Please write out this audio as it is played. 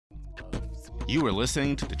You are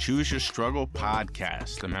listening to the Choose Your Struggle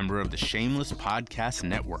podcast, a member of the Shameless Podcast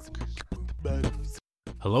Network.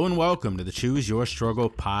 Hello and welcome to the Choose Your Struggle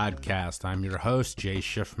podcast. I'm your host, Jay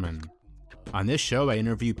Shifman. On this show, I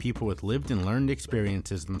interview people with lived and learned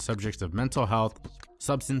experiences on the subjects of mental health,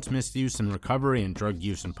 substance misuse and recovery, and drug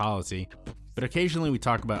use and policy, but occasionally we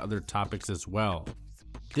talk about other topics as well.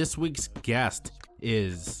 This week's guest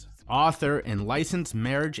is author and licensed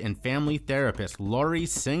marriage and family therapist Laurie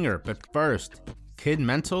Singer. But first, Kid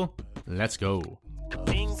Mental, let's go.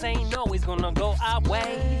 Things ain't always gonna go our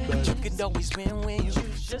way, but you can always win when you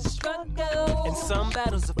choose your struggle. And some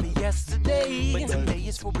battles are for yesterday, but today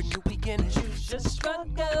is for a new beginning. Choose your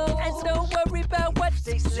struggle, and don't worry about what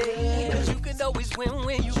they say, cause you can always win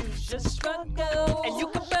when you choose your struggle. And you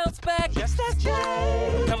can bounce back just as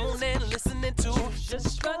Jay. Come on and listen to Choose Your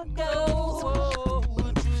Struggle.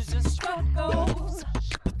 Choose your struggles.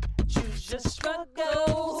 Choose your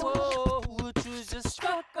struggle. Choose your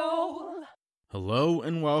struggle. Hello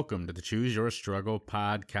and welcome to the Choose Your Struggle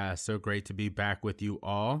podcast. So great to be back with you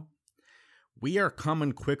all. We are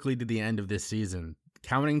coming quickly to the end of this season.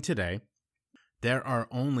 Counting today, there are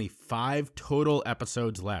only 5 total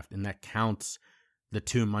episodes left, and that counts the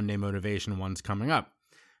 2 Monday Motivation ones coming up.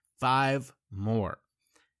 5 more.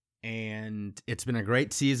 And it's been a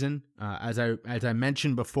great season. As I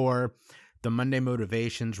mentioned before, the Monday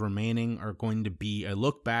Motivations remaining are going to be a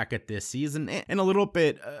look back at this season and a little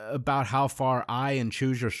bit about how far I and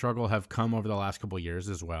Choose Your Struggle have come over the last couple of years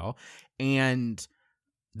as well. And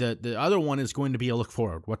the other one is going to be a look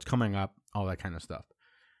forward, what's coming up, all that kind of stuff.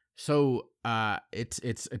 So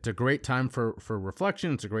it's a great time for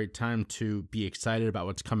reflection. It's a great time to be excited about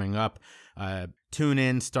what's coming up. Tune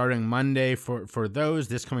in starting Monday for those,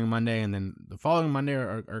 this coming Monday, and then the following Monday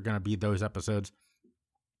are going to be those episodes.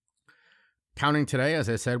 Counting today, as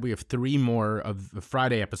I said, we have 3 more of the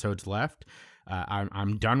Friday episodes left.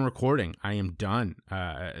 I'm done recording. I am done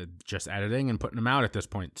just editing and putting them out at this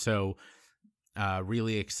point. So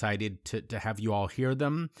really excited to have you all hear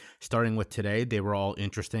them. Starting with today, they were all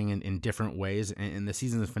interesting in different ways. And the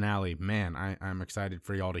season's finale, man, I'm excited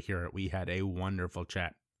for y'all to hear it. We had a wonderful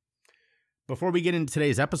chat. Before we get into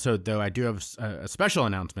today's episode, though, I do have a special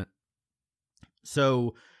announcement.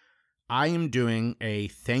 So I am doing a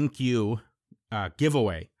thank you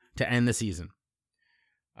giveaway to end the season.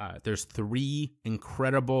 There's 3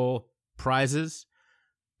 incredible prizes.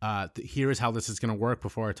 Here is how this is going to work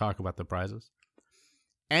before I talk about the prizes.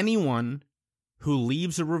 Anyone who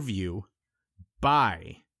leaves a review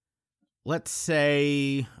by, let's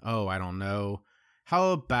say, I don't know,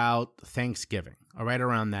 how about Thanksgiving, or right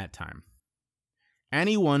around that time?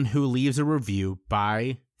 Anyone who leaves a review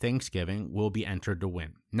by Thanksgiving will be entered to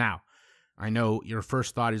win. Now, I know your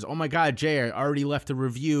first thought is, oh my God, Jay, I already left a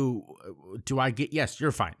review. Do I get, yes,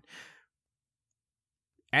 you're fine.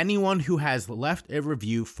 Anyone who has left a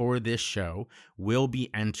review for this show will be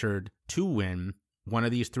entered to win one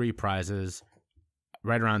of these 3 prizes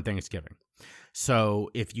right around Thanksgiving. So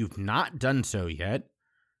if you've not done so yet,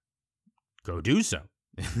 go do so.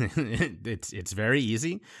 It's very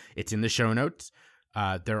easy. It's in the show notes.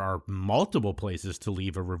 There are multiple places to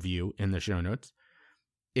leave a review in the show notes.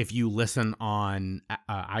 If you listen on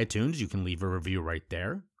iTunes, you can leave a review right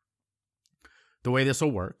there. The way this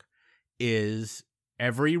will work is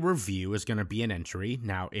every review is going to be an entry.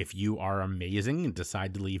 Now, if you are amazing and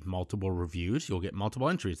decide to leave multiple reviews, you'll get multiple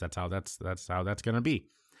entries. That's how that's going to be.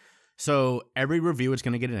 So every review is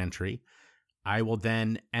going to get an entry. I will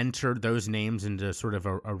then enter those names into sort of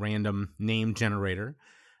a random name generator.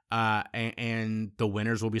 And the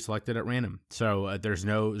winners will be selected at random. So there's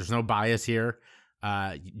no bias here.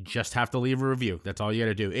 You just have to leave a review. That's all you got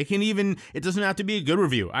to do. It doesn't have to be a good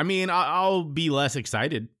review. I mean, I'll be less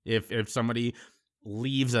excited if somebody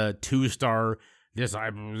leaves a 2-star, this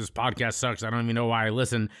podcast sucks, I don't even know why I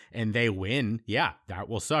listen, and they win. Yeah, that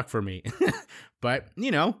will suck for me. But,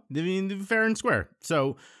 fair and square.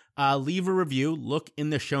 So leave a review. Look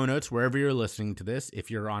in the show notes wherever you're listening to this.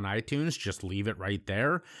 If you're on iTunes, just leave it right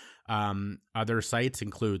there. Other sites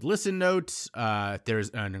include Listen Notes.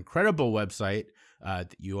 There's an incredible website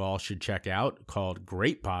that you all should check out called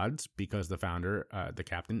Great Pods, because the founder, the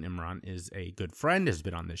captain, Imran, is a good friend, has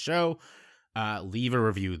been on the show. Leave a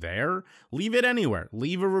review there. Leave it anywhere.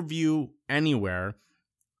 Leave a review anywhere.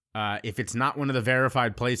 If it's not one of the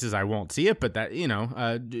verified places, I won't see it. But that,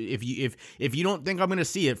 if you don't think I'm going to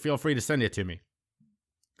see it, feel free to send it to me.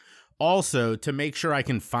 Also, to make sure I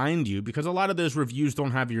can find you, because a lot of those reviews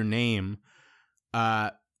don't have your name.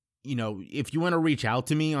 If you want to reach out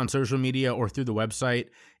to me on social media or through the website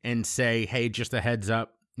and say, hey, just a heads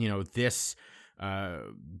up, this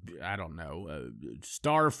I don't know,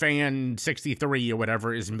 StarFan63 or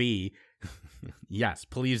whatever is me, yes,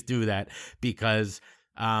 please do that, because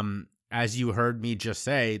as you heard me just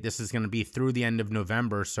say, this is going to be through the end of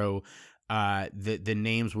November, so the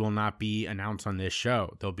names will not be announced on this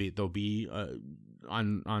show. They'll be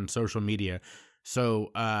on social media. So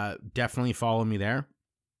definitely follow me there.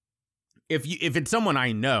 If it's someone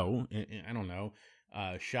I know, I don't know.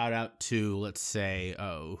 Shout out to, let's say,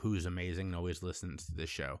 who's amazing and always listens to this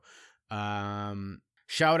show.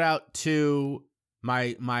 Shout out to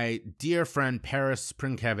my dear friend Paris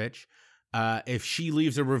Prinkevich. If she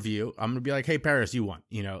leaves a review, I'm gonna be like, hey Paris, you won.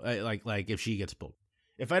 You know, like if she gets pulled.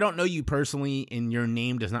 If I don't know you personally and your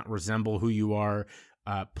name does not resemble who you are,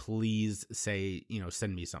 please say,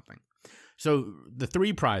 send me something. So the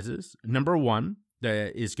 3 prizes. Number 1.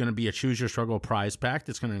 That is going to be a Choose Your Struggle prize pack.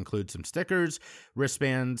 That's going to include some stickers,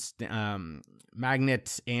 wristbands,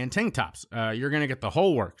 magnets, and tank tops. You're going to get the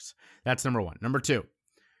whole works. That's number 1. Number 2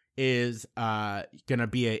 is going to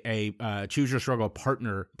be a Choose Your Struggle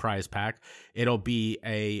partner prize pack. It'll be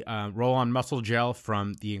a roll-on muscle gel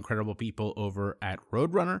from the incredible people over at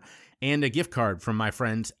Roadrunner and a gift card from my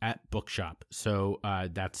friends at Bookshop. So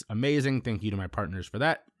that's amazing. Thank you to my partners for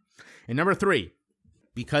that. And number 3,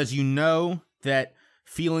 because you know that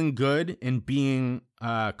feeling good and being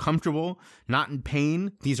comfortable, not in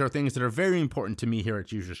pain, these are things that are very important to me here at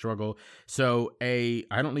Choose Your Struggle. So I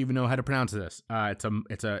don't even know how to pronounce this.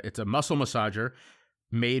 It's a muscle massager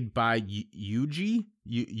made by Yuji.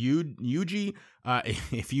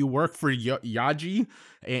 If you work for Yaji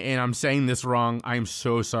and I'm saying this wrong, I'm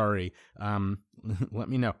so sorry. Let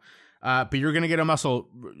me know. But you're going to get a muscle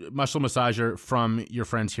massager from your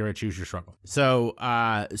friends here at Choose Your Struggle. So,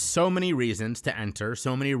 so many reasons to enter,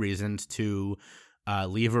 so many reasons to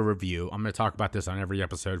leave a review. I'm going to talk about this on every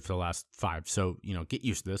episode for the last 5. So, get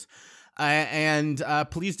used to this. And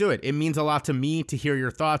please do it. It means a lot to me to hear your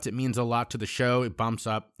thoughts. It means a lot to the show. It bumps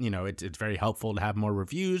up, it's very helpful to have more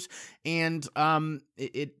reviews, and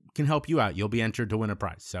it can help you out. You'll be entered to win a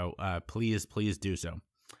prize. So please do so.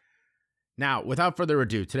 Now, without further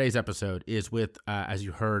ado, today's episode is with, as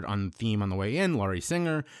you heard on theme on the way in, Laurie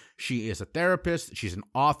Singer. She is a therapist. She's an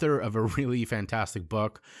author of a really fantastic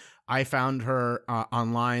book. I found her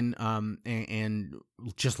online and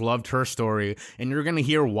just loved her story. And you're going to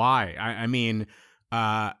hear why. I mean,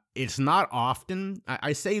 it's not often.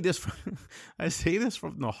 I say this. I say this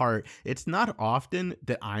from the heart. It's not often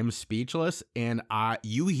that I'm speechless, and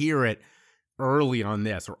you hear it early on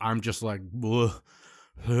this, or I'm just like, ugh.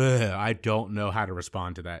 I don't know how to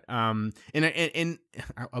respond to that. And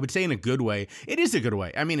I would say in a good way. It is a good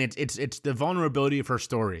way. I mean, it's the vulnerability of her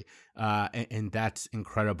story, and that's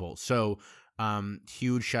incredible. So,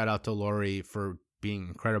 huge shout out to Laurie for being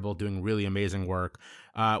incredible, doing really amazing work.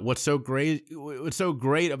 What's so great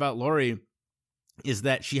about Laurie is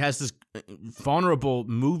that she has this vulnerable,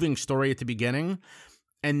 moving story at the beginning,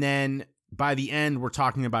 and then by the end, we're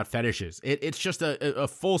talking about fetishes. It's just a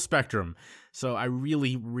full spectrum. So I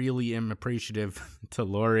really, really am appreciative to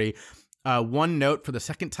Laurie. One note, for the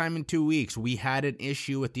second time in 2 weeks, we had an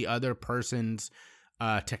issue with the other person's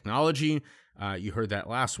technology. You heard that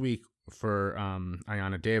last week for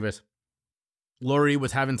Ayanna Davis. Laurie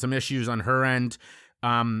was having some issues on her end,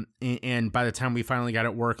 and by the time we finally got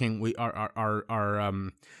it working, our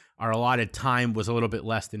allotted time was a little bit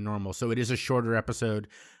less than normal. So it is a shorter episode.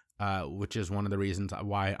 Which is one of the reasons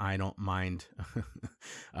why I don't mind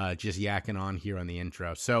just yakking on here on the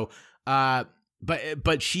intro. So, but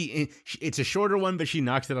it's a shorter one, but she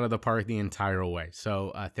knocks it out of the park the entire way.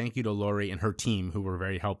 So thank you to Laurie and her team, who were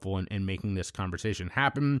very helpful in making this conversation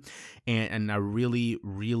happen. And I really,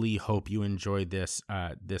 really hope you enjoyed this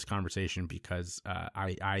conversation, because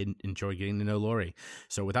I enjoy getting to know Laurie.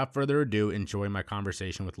 So without further ado, enjoy my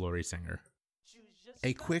conversation with Laurie Singer.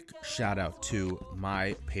 A quick shout out to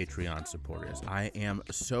my Patreon supporters. I am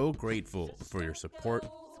so grateful for your support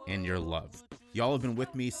and your love. Y'all have been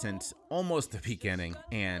with me since almost the beginning,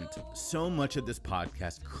 and so much of this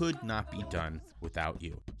podcast could not be done without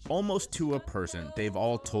you. Almost to a person, they've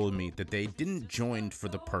all told me that they didn't join for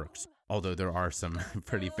the perks, although there are some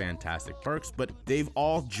pretty fantastic perks, but they've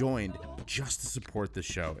all joined just to support the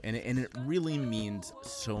show, and it really means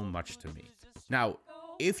so much to me. Now,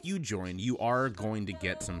 if you join, you are going to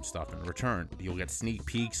get some stuff in return. You'll get sneak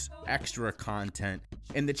peeks, extra content,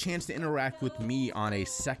 and the chance to interact with me on a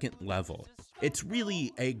second level. It's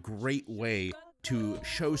really a great way to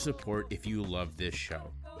show support if you love this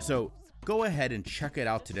show. So go ahead and check it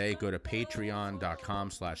out today. Go to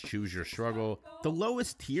patreon.com/chooseyourstruggle. The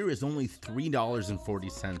lowest tier is only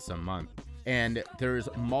 $3.40 a month. And there's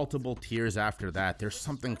multiple tiers after that. There's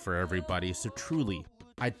something for everybody. So truly,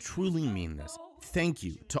 I truly mean this. Thank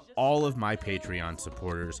you to all of my Patreon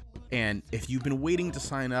supporters. And if you've been waiting to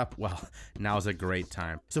sign up, well, now's a great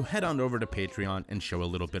time. So head on over to Patreon and show a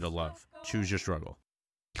little bit of love. Choose your struggle.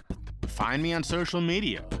 Find me on social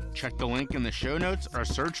media. Check the link in the show notes or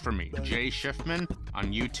search for me, Jay Shifman,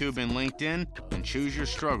 on YouTube and LinkedIn, and Choose Your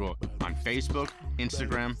Struggle on Facebook,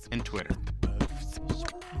 Instagram, and Twitter.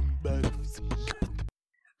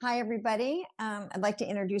 Hi, everybody. I'd like to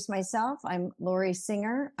introduce myself. I'm Laurie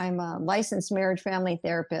Singer. I'm a licensed marriage family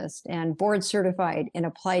therapist and board certified in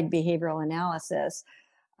applied behavioral analysis.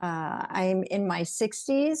 I'm in my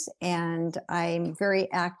 60s and I'm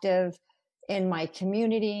very active in my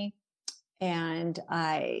community. And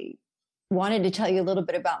I wanted to tell you a little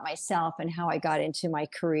bit about myself and how I got into my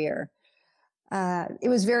career. It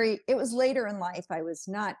was later in life. I was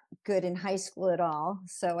not good in high school at all.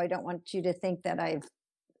 So I don't want you to think that I've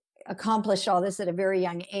accomplished all this at a very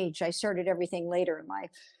young age. I started everything later in life.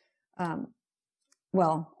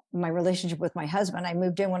 My relationship with my husband, I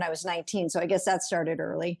moved in when I was 19. So I guess that started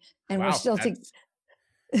early, and wow, we're still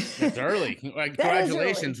That's early.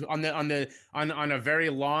 Congratulations early. on a very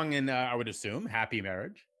long and I would assume happy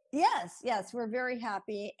marriage. Yes, we're very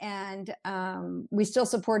happy, and we still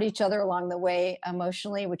support each other along the way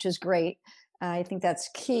emotionally, which is great. I think that's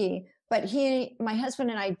key. But my husband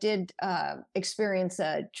and I did experience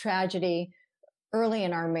a tragedy early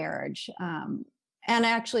in our marriage. And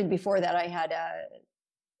actually before that, I had a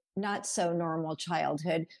not so normal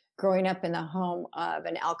childhood growing up in the home of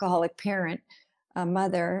an alcoholic parent, a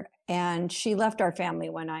mother, and she left our family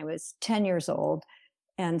when I was 10 years old.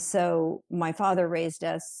 And so my father raised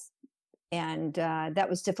us, and that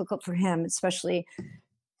was difficult for him, especially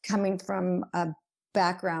coming from a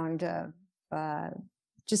background of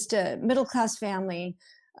just a middle-class family,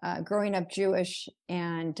 growing up Jewish,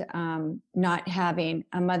 and not having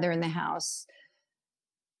a mother in the house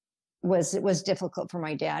was difficult for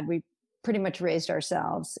my dad. We pretty much raised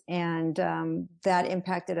ourselves, and that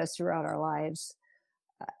impacted us throughout our lives.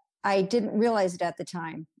 I didn't realize it at the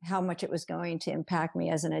time, how much it was going to impact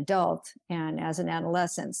me as an adult and as an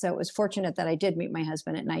adolescent. So it was fortunate that I did meet my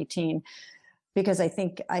husband at 19, because I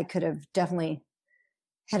think I could have definitely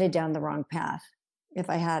headed down the wrong path if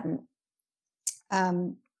I hadn't.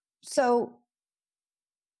 So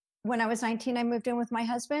when I was 19, I moved in with my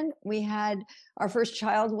husband. We had our first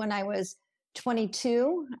child when I was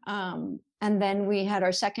 22. And then we had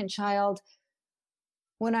our second child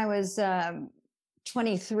when I was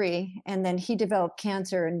 23. And then he developed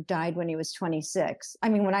cancer and died when he was 26. I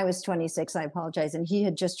mean, when I was 26, I apologize. And he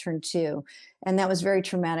had just turned 2. And that was very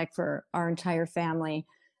traumatic for our entire family,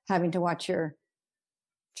 having to watch your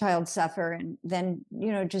child suffer. And then,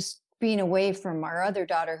 just being away from our other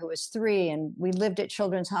daughter who was 3, and we lived at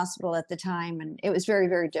Children's Hospital at the time. And it was very,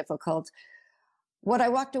 very difficult. What I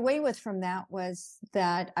walked away with from that was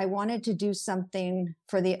that I wanted to do something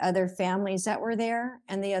for the other families that were there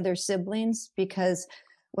and the other siblings, because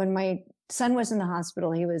when my son was in the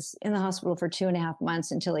hospital, he was in the hospital for 2.5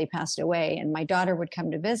 months until he passed away. And my daughter would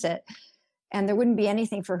come to visit, and there wouldn't be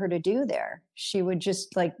anything for her to do there. She would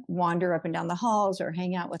just wander up and down the halls or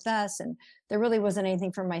hang out with us. And there really wasn't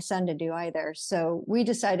anything for my son to do either. So we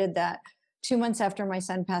decided that 2 months after my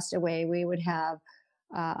son passed away, we would have,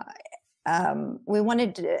 we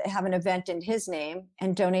wanted to have an event in his name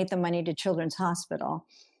and donate the money to Children's Hospital.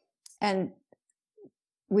 And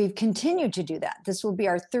we've continued to do that. This will be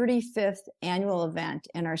our 35th annual event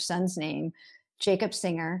in our son's name, Jacob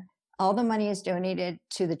Singer. All the money is donated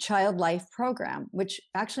to the Child Life Program, which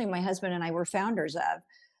actually my husband and I were founders of.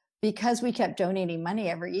 Because we kept donating money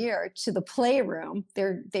every year to the playroom,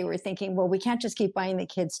 they were thinking, well, we can't just keep buying the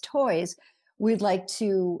kids toys. We'd like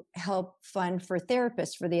to help fund for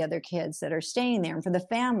therapists for the other kids that are staying there and for the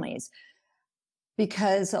families,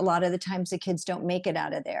 because a lot of the times the kids don't make it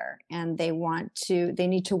out of there, and they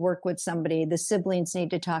need to work with somebody. The siblings need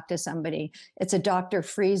to talk to somebody. It's a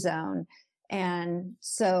doctor-free zone. And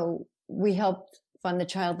so we helped fund the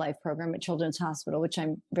Child Life Program at Children's Hospital, which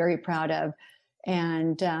I'm very proud of.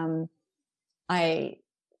 And I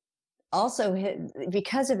also,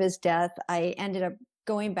 because of his death, I ended up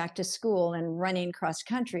going back to school and running cross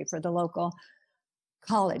country for the local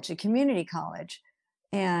college, a community college.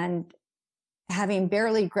 And having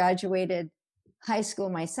barely graduated high school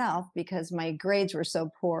myself, because my grades were so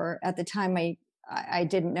poor at the time, I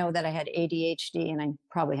didn't know that I had ADHD, and I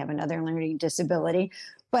probably have another learning disability,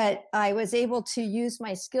 but I was able to use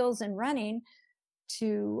my skills in running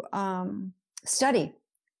to study.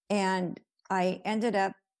 And I ended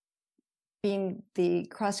up being the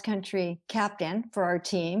cross-country captain for our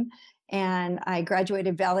team. and I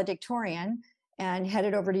graduated valedictorian and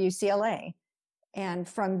headed over to UCLA. And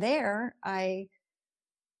from there, I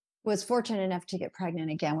was fortunate enough to get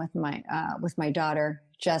pregnant again with my daughter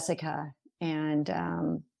Jessica, and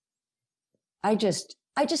I just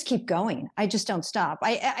keep going. I just don't stop.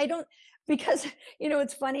 I don't, because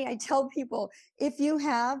it's funny. I tell people, if you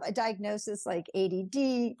have a diagnosis like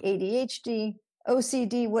ADD, ADHD,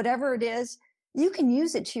 OCD, whatever it is, you can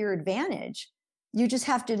use it to your advantage. You just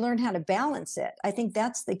have to learn how to balance it. I think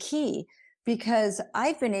that's the key, because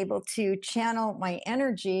I've been able to channel my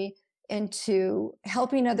energy into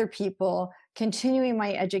helping other people, continuing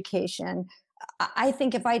my education. I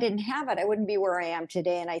think if I didn't have it, I wouldn't be where I am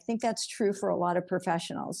today. And I think that's true for a lot of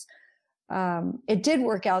professionals. It did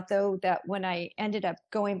work out, though, that when I ended up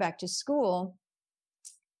going back to school,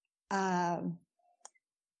 I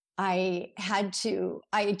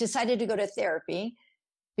decided to go to therapy,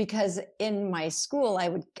 because in my school,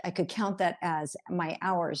 I could count that as my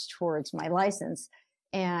hours towards my license.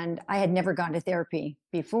 And I had never gone to therapy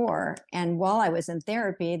before. And while I was in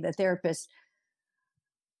therapy, the therapist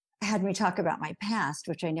had me talk about my past,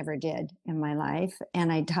 which I never did in my life.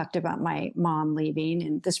 And I talked about my mom leaving.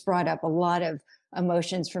 And this brought up a lot of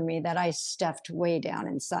emotions for me that I stuffed way down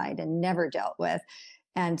inside and never dealt with.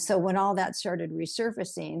 And so when all that started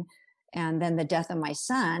resurfacing, and then the death of my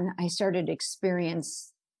son, I started to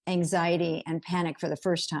experience anxiety and panic for the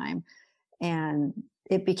first time. And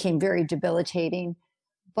it became very debilitating.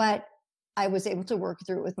 But I was able to work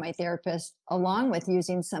through it with my therapist, along with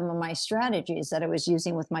using some of my strategies that I was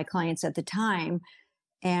using with my clients at the time.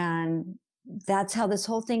 And that's how this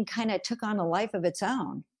whole thing kind of took on a life of its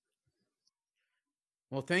own.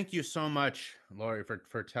 Well, thank you so much, Laurie,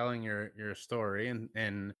 for telling your story.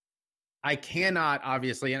 And I cannot,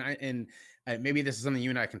 obviously, and maybe this is something you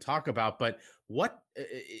and I can talk about, but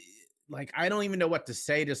I don't even know what to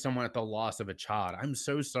say to someone at the loss of a child. I'm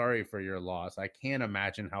so sorry for your loss. I can't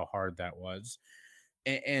imagine how hard that was,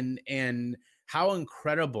 and how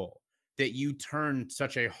incredible that you turned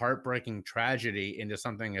such a heartbreaking tragedy into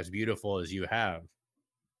something as beautiful as you have.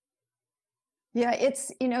 Yeah,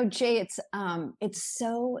 it's, Jay, it's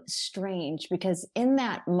so strange, because in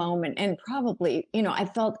that moment, and probably, I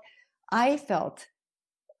felt,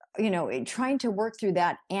 trying to work through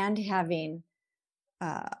that and having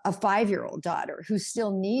a 5-year-old daughter who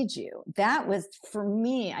still needs you. That was, for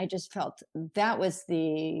me, I just felt that was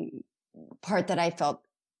the part that I felt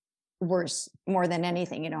worse more than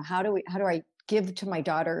anything. How do I give to my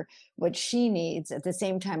daughter what she needs at the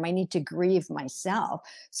same time I need to grieve myself?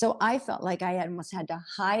 So I felt like I almost had to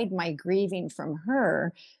hide my grieving from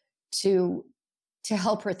her to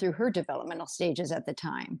help her through her developmental stages at the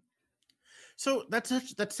time. So that's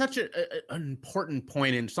such an important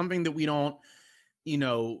point, and something that we don't,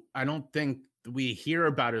 I don't think we hear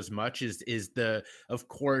about as much is of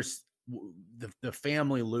course, the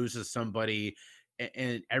family loses somebody,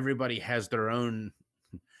 and everybody has their own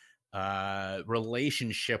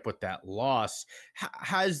relationship with that loss.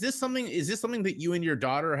 Is this something that you and your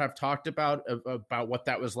daughter have talked about what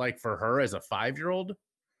that was like for her as a 5-year-old?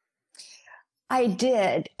 I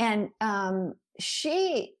did. And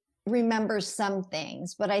she remembers some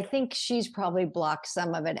things, but I think she's probably blocked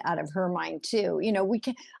some of it out of her mind too.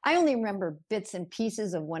 I only remember bits and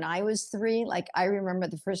pieces of when I was 3. Like, I remember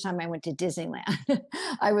the first time I went to Disneyland.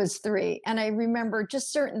 I was 3, and I remember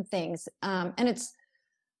just certain things. And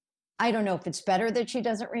I don't know if it's better that she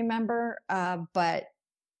doesn't remember, but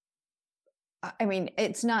I mean,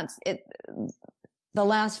 the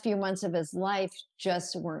last few months of his life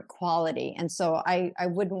just weren't quality. And so I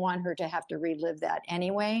wouldn't want her to have to relive that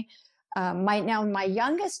anyway. My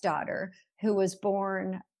youngest daughter, who was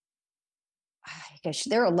born, I guess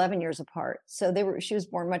they're 11 years apart. So she was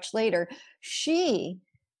born much later. She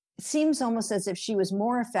seems almost as if she was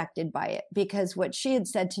more affected by it, because what she had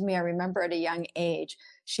said to me, I remember at a young age,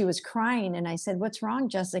 she was crying. And I said, "What's wrong,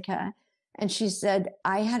 Jessica?" And she said,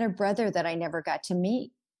 "I had a brother that I never got to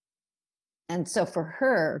meet." And so for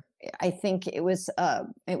her, I think it was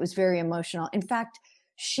very emotional. In fact,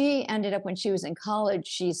 she ended up, when she was in college,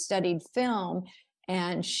 she studied film,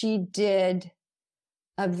 and she did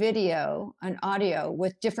a video, an audio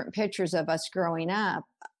with different pictures of us growing up,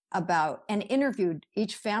 and interviewed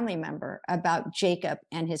each family member about Jacob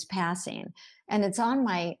and his passing. And it's on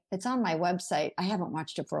my website. I haven't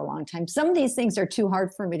watched it for a long time. Some of these things are too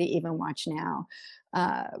hard for me to even watch now.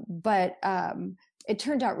 But it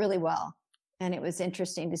turned out really well. And it was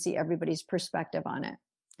interesting to see everybody's perspective on it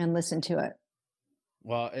and listen to it.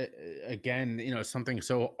 Well, again, something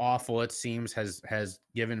so awful, it seems, has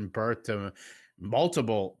given birth to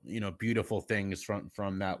multiple, beautiful things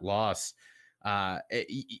from that loss.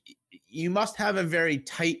 You must have a very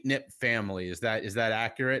tight-knit family. Is that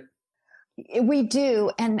accurate? We do.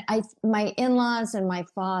 And my in-laws and my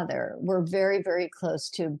father were very, very close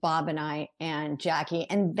to Bob and I and Jackie.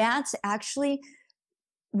 And that's actually,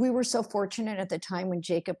 we were so fortunate at the time when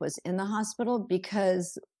Jacob was in the hospital,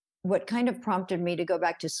 because what kind of prompted me to go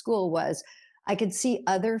back to school was I could see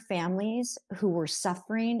other families who were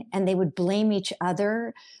suffering, and they would blame each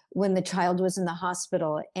other when the child was in the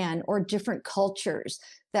hospital, or different cultures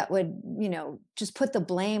that would, just put the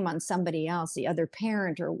blame on somebody else, the other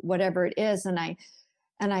parent or whatever it is. And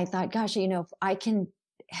I thought, gosh, if I can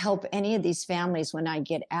help any of these families when I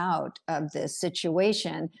get out of this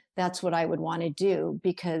situation, that's what I would want to do,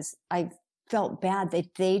 because I felt bad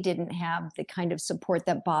that they didn't have the kind of support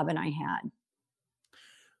that Bob and I had.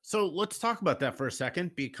 So let's talk about that for a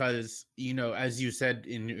second, because, as you said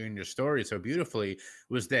in your story so beautifully,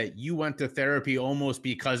 was that you went to therapy almost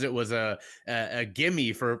because it was a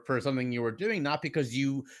gimme for something you were doing, not because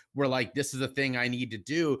you were like, this is a thing I need to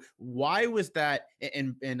do. Why was that?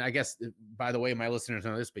 And I guess, by the way, my listeners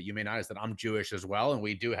know this, but you may not, is that I'm Jewish as well. And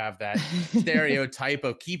we do have that stereotype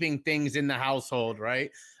of keeping things in the household, right?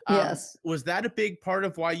 Yes. Was that a big part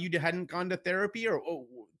of why you hadn't gone to therapy, or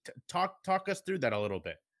talk us through that a little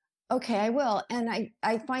bit? Okay, I will. And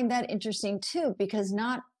I find that interesting too, because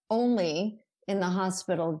not only in the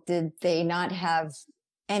hospital did they not have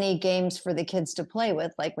any games for the kids to play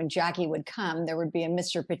with, like when Jackie would come, there would be a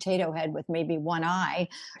Mr. Potato Head with maybe one eye,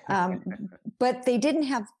 but they didn't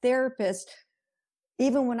have therapists.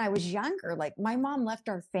 Even when I was younger, like my mom left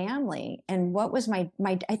our family, and what was I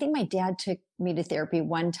think my dad took me to therapy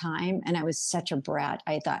one time, and I was such a brat.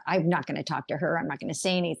 I thought, I'm not going to talk to her. I'm not going to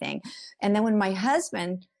say anything. And then when my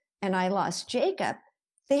husband and I lost Jacob,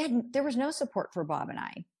 there was no support for Bob and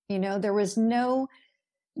I. There was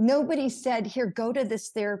nobody said, here, go to this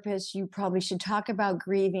therapist. You probably should talk about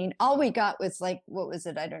grieving. All we got was like, what was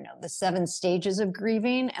it? I don't know, the 7 stages of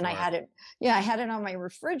grieving. And I had it. Yeah, I had it on my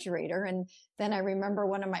refrigerator. And then I remember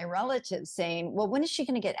one of my relatives saying, well, when is she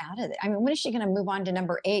going to get out of it? I mean, when is she going to move on to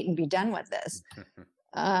number 8 and be done with this?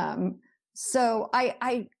 So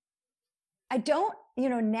I don't,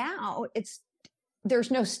 now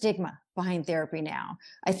there's no stigma behind therapy now.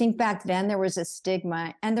 I think back then there was a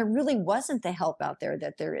stigma, and there really wasn't the help out there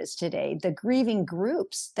that there is today. The grieving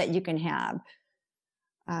groups that you can have,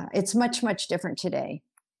 it's much, much different today.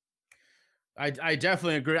 I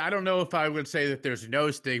definitely agree. I don't know if I would say that there's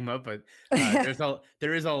no stigma, but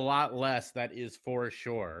there is a lot less, that is for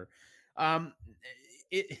sure.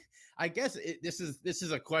 I guess this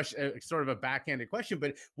is a question, sort of a backhanded question,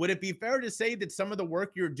 but would it be fair to say that some of the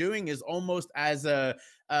work you're doing is almost as a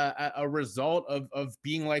result of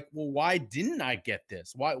being like, well, why didn't I get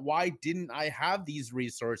this? Why didn't I have these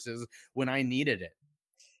resources when I needed it?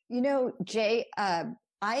 Jay,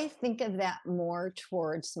 I think of that more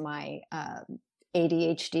towards my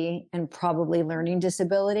ADHD and probably learning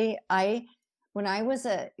disability. When I was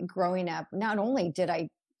growing up, not only did I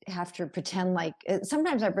have to pretend like,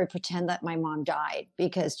 sometimes I would pretend that my mom died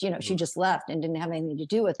because, she just left and didn't have anything to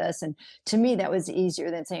do with us. And to me, that was easier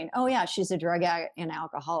than saying, oh yeah, she's a drug addict and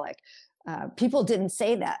alcoholic. People didn't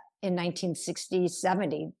say that in 1960,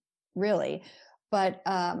 70, really. But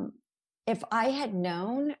if I had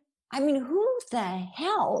known, I mean, who the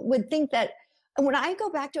hell would think that when I go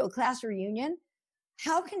back to a class reunion,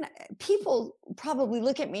 how can people probably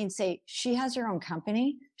look at me and say, she has her own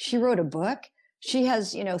company, she wrote a book, she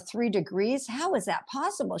has, 3 degrees. How is that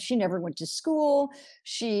possible? She never went to school.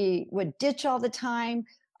 She would ditch all the time.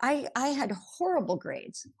 I had horrible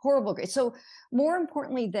grades. So more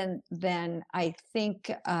importantly than I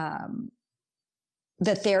think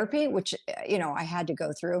the therapy, which, I had to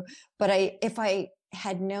go through, but if I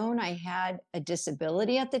had known I had a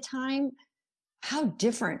disability at the time, how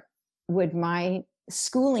different would my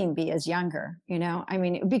schooling be as younger? I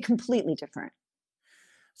mean, it would be completely different.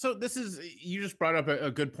 So you just brought up a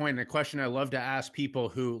good point, and a question I love to ask people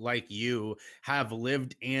who, like you, have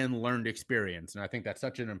lived and learned experience. And I think that's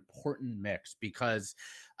such an important mix because,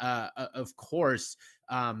 of course,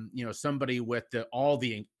 somebody with all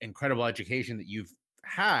the incredible education that you've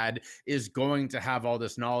had is going to have all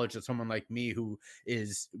this knowledge that someone like me, who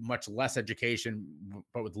is much less education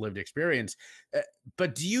but with lived experience.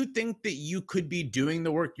 But do you think that you could be doing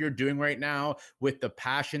the work you're doing right now with the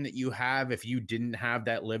passion that you have if you didn't have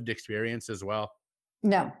that lived experience as well?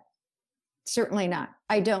 No, certainly not.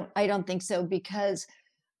 I don't think so, because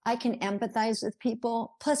I can empathize with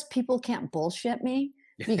people. Plus, people can't bullshit me.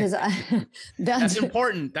 because that's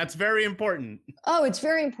important. That's very important. Oh, it's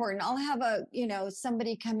very important. I'll have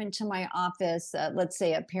somebody come into my office, let's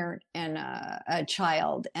say a parent and a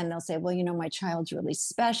child, and they'll say, well, my child's really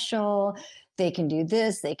special. They can do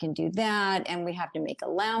this, they can do that. And we have to make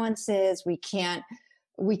allowances. We can't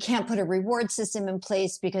put a reward system in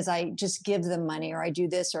place because I just give them money, or I do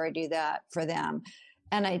this or I do that for them.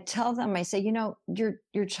 And I tell them, I say,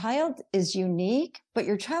 your child is unique, but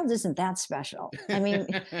your child isn't that special. I mean,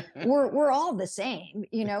 we're all the same,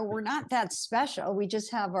 we're not that special. We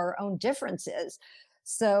just have our own differences.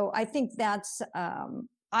 So I think that's,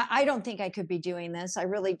 I don't think I could be doing this. I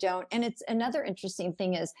really don't. And it's another interesting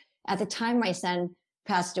thing is at the time my son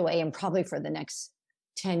passed away, and probably for the next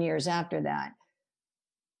 10 years after that,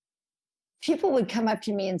 people would come up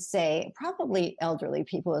to me and say, probably elderly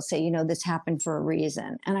people will say, this happened for a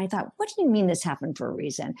reason. And I thought, what do you mean this happened for a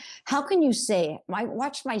reason? How can you say, I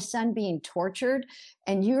watched my son being tortured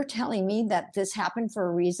and you're telling me that this happened for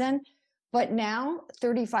a reason? But now,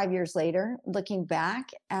 35 years later, looking back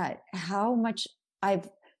at how much I've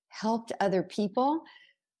helped other people,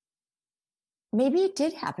 maybe it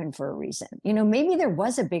did happen for a reason. Maybe there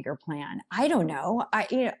was a bigger plan. I don't know.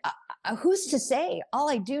 Who's to say? All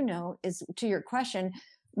I do know is, to your question,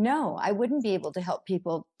 no, I wouldn't be able to help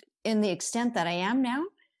people in the extent that I am now.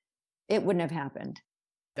 It wouldn't have happened.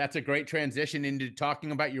 That's a great transition into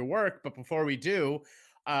talking about your work. But before we do,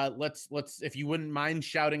 let's, if you wouldn't mind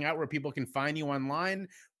shouting out where people can find you online,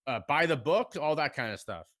 buy the book, all that kind of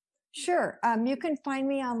stuff. Sure. You can find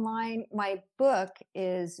me online. My book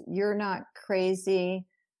is You're Not Crazy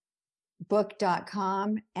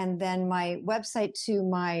book.com, and then my website to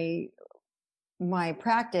my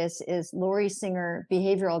practice is Laurie Singer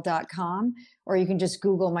behavioral.com, or you can just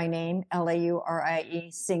Google my name, Laurie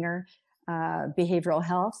Singer behavioral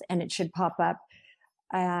health, and it should pop up.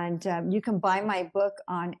 And you can buy my book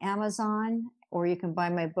on Amazon, or you can buy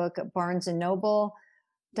my book at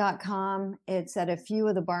barnesandnoble.com. It's at a few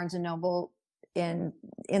of the Barnes and Noble in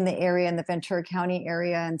the area, in the Ventura County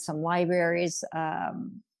area, and some libraries.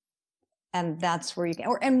 And that's where you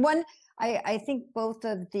can, I think both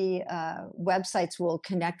of the websites will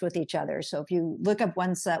connect with each other. So if you look up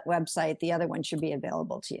one set website, the other one should be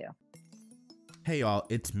available to you. Hey y'all,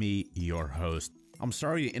 it's me, your host. I'm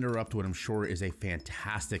sorry to interrupt what I'm sure is a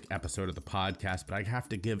fantastic episode of the podcast, but I have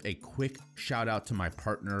to give a quick shout out to my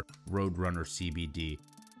partner, Roadrunner CBD.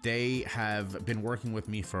 They have been working with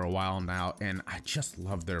me for a while now, and I just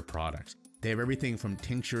love their products. They have everything from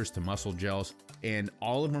tinctures to muscle gels, and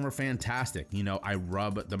all of them are fantastic. I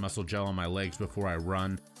rub the muscle gel on my legs before I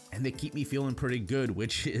run, and they keep me feeling pretty good,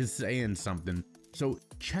 which is saying something. So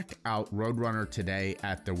check out Roadrunner today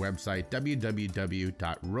at their website,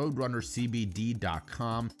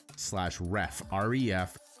 www.roadrunnercbd.com/ref,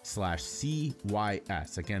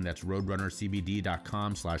 REF/CYS. Again, that's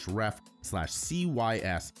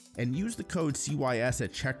roadrunnercbd.com/ref/CYS, and use the code CYS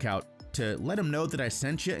at checkout to let them know that I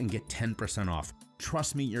sent you and get 10% off.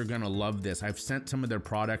 Trust me, you're gonna love this. I've sent some of their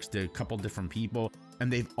products to a couple different people,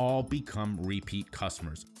 and they've all become repeat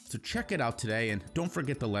customers. So check it out today, and don't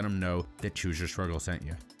forget to let them know that Choose Your Struggle sent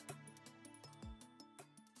you.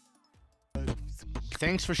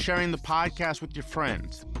 Thanks for sharing the podcast with your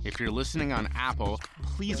friends. If you're listening on Apple,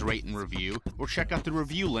 please rate and review, or check out the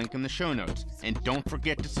review link in the show notes. And don't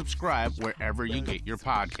forget to subscribe wherever you get your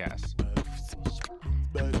podcasts.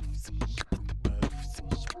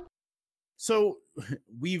 So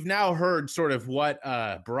we've now heard sort of what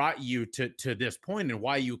brought you to this point and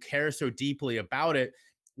why you care so deeply about it.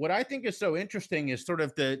 What I think is so interesting is sort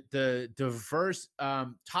of the diverse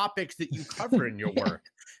topics that you cover in your work.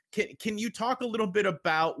 Can you talk a little bit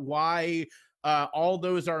about why all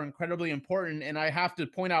those are incredibly important? And I have to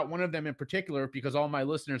point out one of them in particular, because all my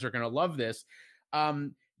listeners are going to love this.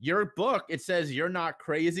 Your book, it says You're Not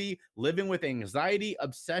Crazy, Living with Anxiety,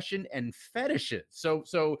 Obsession, and Fetishes.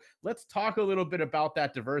 So let's talk a little bit about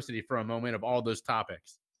that diversity for a moment of all those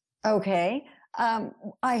topics. Okay. In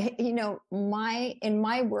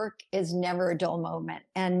my work is never a dull moment,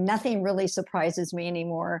 and nothing really surprises me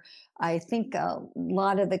anymore. I think a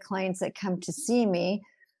lot of the clients that come to see me,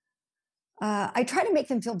 I try to make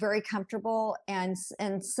them feel very comfortable. And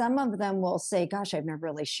some of them will say, gosh, I've never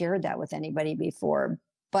really shared that with anybody before.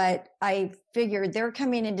 But I figured they're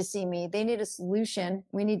coming in to see me. They need a solution.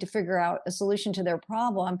 We need to figure out a solution to their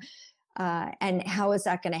problem. And how is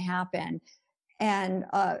that going to happen? And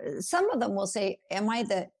some of them will say, am I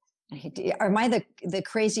the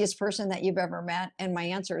craziest person that you've ever met? And my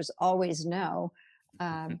answer is always no.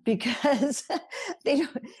 because they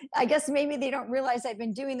don't, I guess maybe they don't realize I've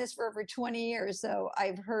been doing this for over 20 years. So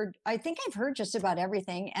I think I've heard just about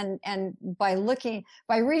everything. And by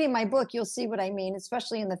reading my book, you'll see what I mean,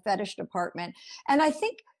 especially in the fetish department. And I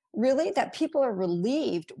think really that people are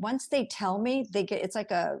relieved once they tell me. It's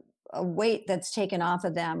like a weight that's taken off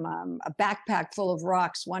of them, a backpack full of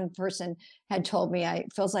rocks. One person had told me,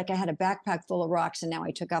 it feels like I had a backpack full of rocks and now I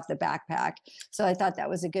took off the backpack. So I thought that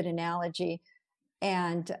was a good analogy.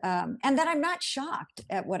 And that I'm not shocked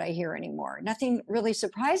at what I hear anymore. Nothing really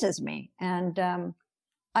surprises me. And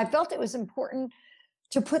I felt it was important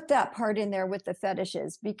to put that part in there with the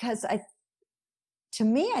fetishes, because to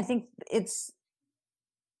me, I think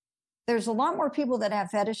there's a lot more people that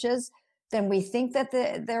have fetishes than we think that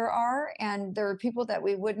there are. And there are people that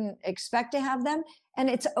we wouldn't expect to have them. And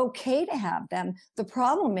it's okay to have them. The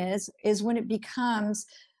problem is when it becomes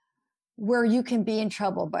where you can be in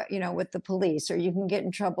trouble, but with the police, or you can get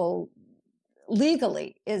in trouble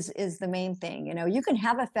legally is the main thing. You can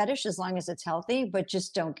have a fetish as long as it's healthy, but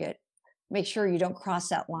just make sure you don't cross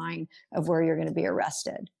that line of where you're going to be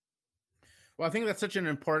arrested. Well, I think that's such an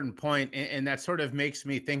important point, and that sort of makes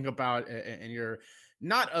me think about, and you're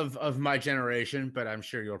not of my generation, but I'm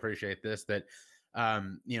sure you'll appreciate this, that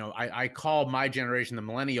I call my generation, the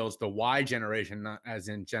millennials, the Y generation, not as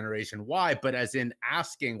in Generation Y, but as in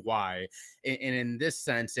asking why. And in this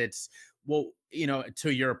sense, it's, well,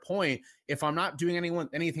 to your point, if I'm not doing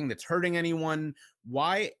anything that's hurting anyone,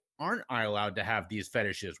 why aren't I allowed to have these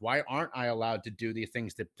fetishes? Why aren't I allowed to do these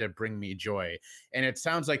things that bring me joy? And it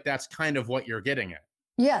sounds like that's kind of what you're getting at.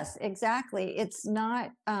 Yes, exactly. It's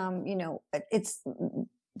not, it's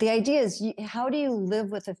the idea is, how do you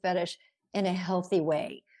live with a fetish in a healthy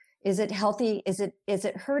way? Is it healthy? Is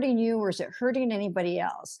it hurting you, or is it hurting anybody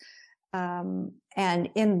else? And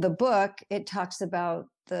in the book, it talks about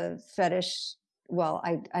the fetish. Well,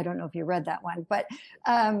 I don't know if you read that one, but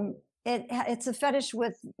it's a fetish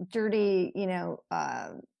with dirty, I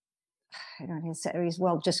don't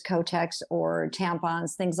know, just Kotex or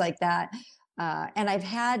tampons, things like that. And I've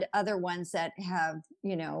had other ones that have,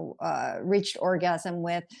 reached orgasm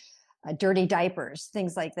with dirty diapers,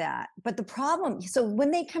 things like that. But the problem, so when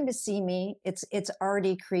they come to see me, it's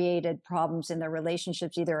already created problems in their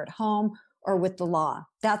relationships, either at home or with the law.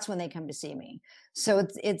 That's when they come to see me. So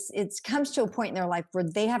it's comes to a point in their life where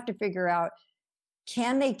they have to figure out,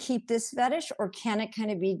 can they keep this fetish, or can it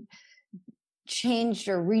kind of be changed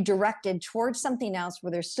or redirected towards something else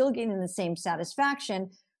where they're still getting the same satisfaction,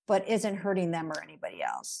 but isn't hurting them or anybody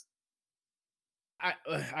else?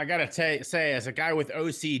 I gotta say, as a guy with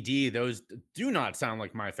OCD, those do not sound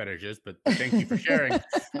like my fetishes, but thank you for sharing.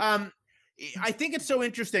 I think it's so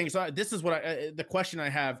interesting. So this is what the question I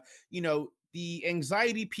have. The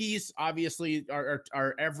anxiety piece, obviously,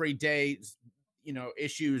 are everyday,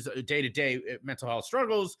 issues, day-to-day mental health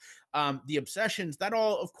struggles, the obsessions, that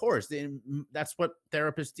all, of course, that's what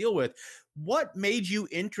therapists deal with. What made you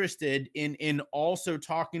interested in also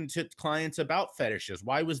talking to clients about fetishes?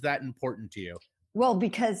 Why was that important to you? Well,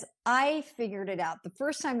 because I figured it out. The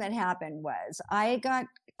first time that happened was I got,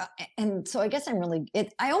 and so I guess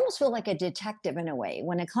I almost feel like a detective in a way.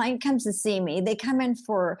 When a client comes to see me, they come in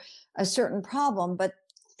for a certain problem, but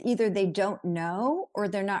either they don't know, or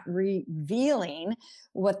they're not revealing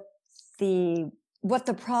what the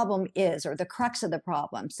problem is, or the crux of the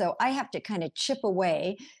problem. So I have to kind of chip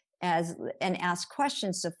away and ask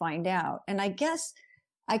questions to find out. And I guess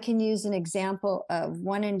I can use an example of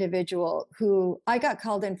one individual who I got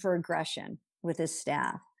called in for aggression with his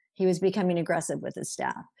staff. He was becoming aggressive with his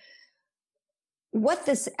staff. What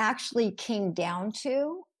this actually came down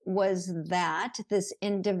to was that this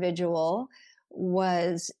individual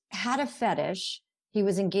had a fetish he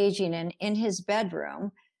was engaging in his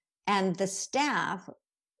bedroom, and the staff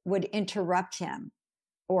would interrupt him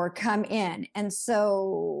or come in. And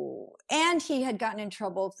he had gotten in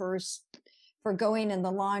trouble for going in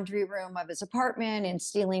the laundry room of his apartment and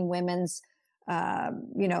stealing women's,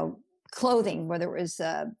 clothing, whether it was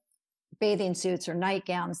bathing suits or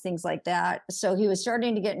nightgowns, things like that. So he was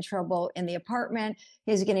starting to get in trouble in the apartment.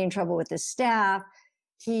 He was getting in trouble with his staff.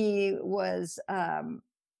 He was, I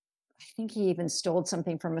think he even stole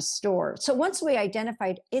something from a store. So once we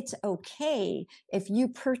identified it's okay if you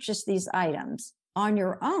purchase these items on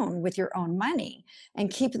your own with your own money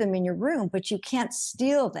and keep them in your room, but you can't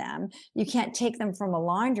steal them. You can't take them from a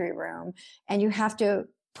laundry room, and you have to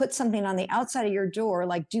put something on the outside of your door,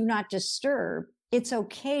 like do not disturb. It's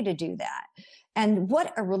okay to do that. And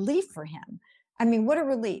what a relief for him. I mean, what a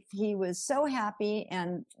relief. He was so happy,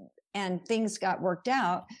 and things got worked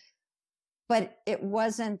out, but it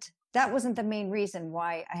wasn't that wasn't the main reason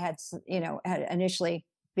why I had initially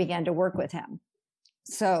began to work with him.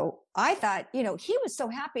 So I thought, he was so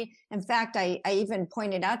happy. In fact, I even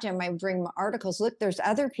pointed out to him, I bring articles, look, there's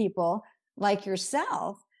other people like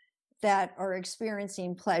yourself that are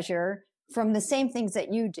experiencing pleasure from the same things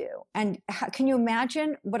that you do. And can you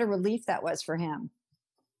imagine what a relief that was for him?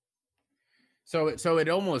 So it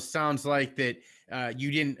almost sounds like that you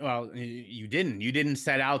didn't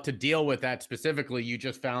set out to deal with that specifically. You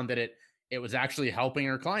just found that it was actually helping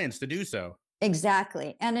your clients to do so.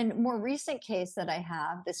 Exactly. And in a more recent case that I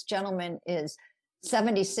have, this gentleman is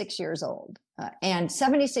 76 years old. And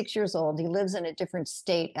 76 years old, he lives in a different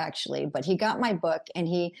state actually, but he got my book and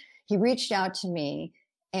he reached out to me,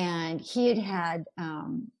 and he had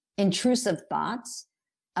intrusive thoughts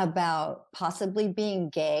about possibly being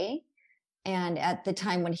gay. And at the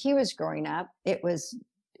time when he was growing up, it was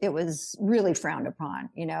really frowned upon.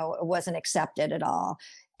 It wasn't accepted at all.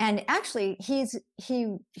 And actually,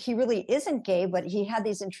 he really isn't gay, but he had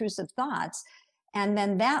these intrusive thoughts. And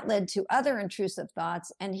then that led to other intrusive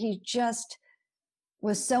thoughts. And he just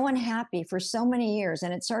was so unhappy for so many years.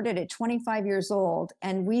 And it started at 25 years old.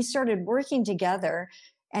 And we started working together.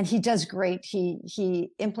 And he does great. He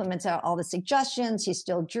implements out all the suggestions. He's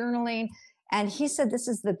still journaling. And he said this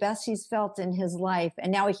is the best he's felt in his life.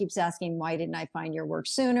 And now he keeps asking, why didn't I find your work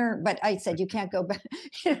sooner? But I said, you can't go back.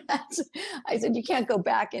 I said, you can't go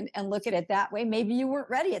back and look at it that way. Maybe you weren't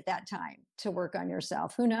ready at that time to work on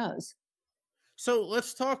yourself. Who knows? So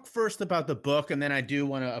let's talk first about the book. And then I do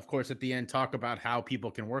want to, of course, at the end, talk about how people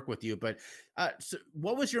can work with you. But so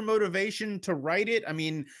what was your motivation to write it? I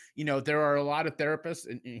mean, there are a lot of therapists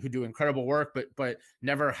who do incredible work, but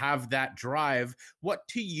never have that drive. What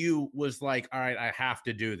to you was like, all right, I have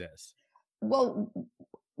to do this? Well,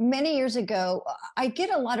 many years ago, I get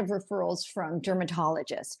a lot of referrals from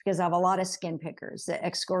dermatologists because I have a lot of skin pickers, the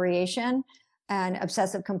excoriation and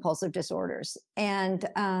obsessive compulsive disorders. And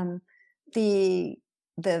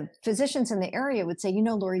the physicians in the area would say,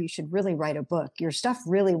 Laurie, you should really write a book. Your stuff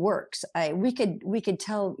really works. We can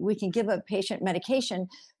give a patient medication,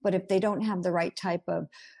 but if they don't have the right type of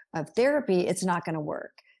therapy, it's not going to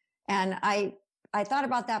work. And I thought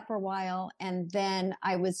about that for a while. And then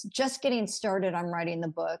I was just getting started on writing the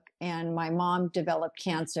book, and my mom developed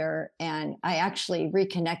cancer, and I actually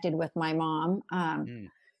reconnected with my mom.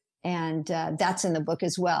 And that's in the book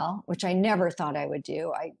as well, which I never thought I would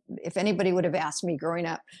do. If anybody would have asked me growing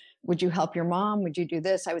up, would you help your mom? Would you do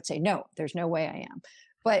this? I would say, no, there's no way I am.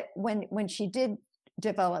 But when she did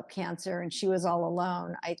develop cancer and she was all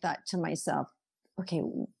alone, I thought to myself, okay,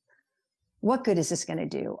 what good is this going to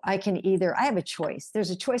do? I have a choice.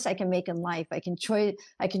 There's a choice I can make in life. I can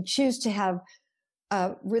choose to have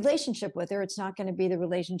a relationship with her. It's not going to be the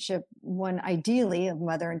relationship one ideally of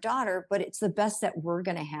mother and daughter, but it's the best that we're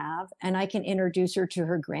going to have. And I can introduce her to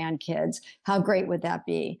her grandkids. How great would that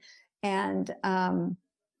be? And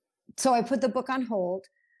so I put the book on hold,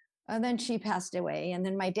 and then she passed away, and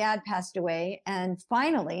then my dad passed away. And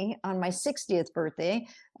finally, on my 60th birthday,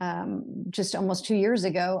 just almost 2 years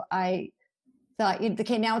ago, I thought,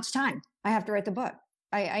 okay, now it's time. I have to write the book.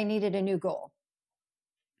 I needed a new goal.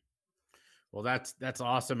 Well, that's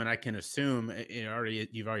awesome. And I can assume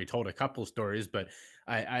you've already told a couple stories, but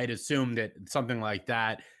I'd assume that something like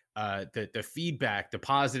that, the feedback, the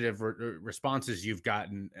positive responses you've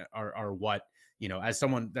gotten are what, as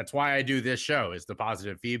someone, that's why I do this show, is the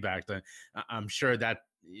positive feedback. I'm sure that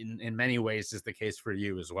in many ways is the case for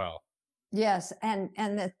you as well. Yes. And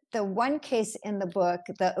the one case in the book,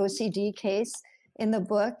 the OCD case in the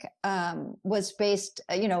book, was based,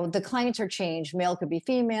 the clients are changed. Male could be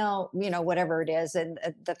female, whatever it is. And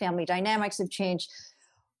the family dynamics have changed.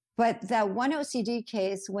 But that one OCD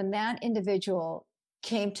case, when that individual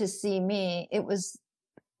came to see me, it was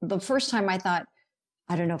the first time I thought,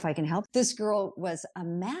 I don't know if I can help. This girl was a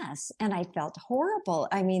mess, and I felt horrible.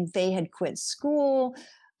 I mean, they had quit school.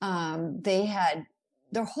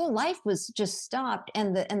 Their whole life was just stopped.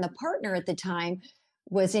 And the partner at the time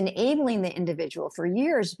was enabling the individual for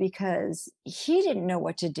years because he didn't know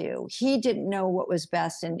what to do. He didn't know what was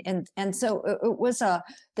best. And so it was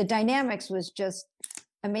the dynamics was just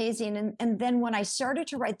amazing. And then when I started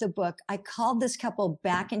to write the book, I called this couple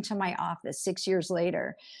back into my office 6 years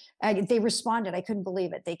later. They responded. I couldn't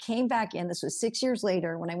believe it. They came back in. This was 6 years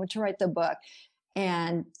later when I went to write the book.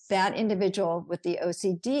 And that individual with the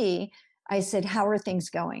OCD, I said, how are things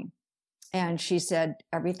going? And she said,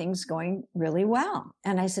 everything's going really well.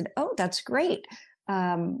 And I said, oh, that's great.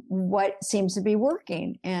 What seems to be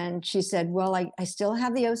working? And she said, well, I still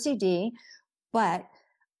have the OCD, but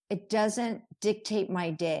it doesn't dictate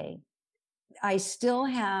my day. I still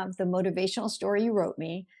have the motivational story you wrote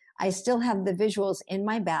me. I still have the visuals in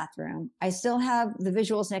my bathroom. I still have the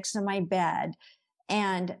visuals next to my bed.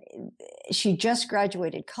 And she just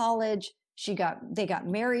graduated college. They got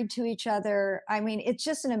married to each other. I mean, it's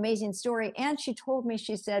just an amazing story. And she told me,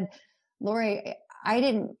 she said, Laurie,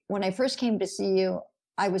 when I first came to see you,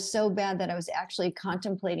 I was so bad that I was actually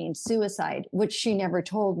contemplating suicide, which she never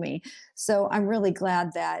told me. So I'm really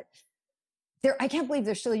glad that I can't believe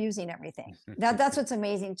they're still using everything. That's what's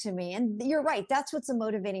amazing to me. And you're right. That's what's a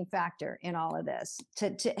motivating factor in all of this,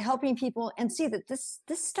 to helping people and see that this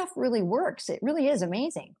stuff really works. It really is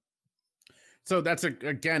amazing. So that's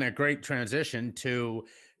again a great transition to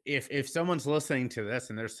if someone's listening to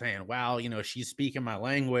this and they're saying, wow, she's speaking my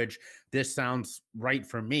language, this sounds right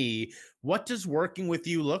for me. What does working with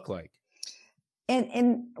you look like?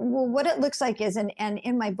 And well, what it looks like is, and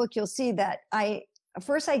in my book, you'll see that I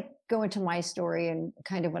go into my story and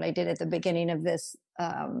kind of what I did at the beginning of this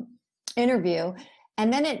interview.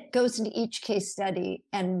 And then it goes into each case study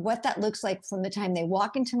and what that looks like from the time they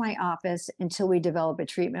walk into my office until we develop a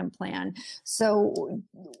treatment plan. So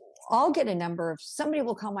I'll get somebody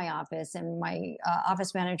will call my office and my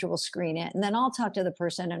office manager will screen it. And then I'll talk to the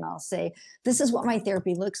person and I'll say, this is what my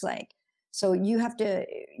therapy looks like. So you have to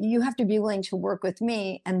be willing to work with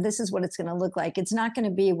me. And this is what it's going to look like. It's not going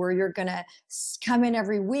to be where you're going to come in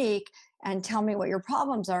every week and tell me what your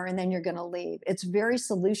problems are, and then you're going to leave. It's very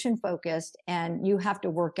solution focused, and you have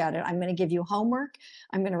to work at it. I'm going to give you homework.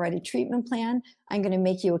 I'm going to write a treatment plan. I'm going to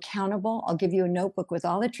make you accountable. I'll give you a notebook with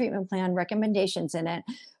all the treatment plan recommendations in it,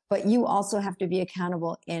 but you also have to be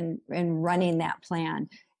accountable in running that plan.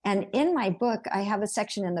 And in my book, I have a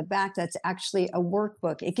section in the back that's actually a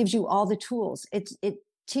workbook. It gives you all the tools. It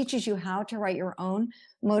teaches you how to write your own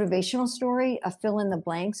motivational story, a fill in the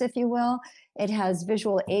blanks, if you will. It has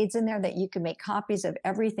visual aids in there that you can make copies of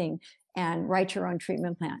everything and write your own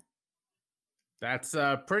treatment plan. That's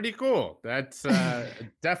pretty cool. That's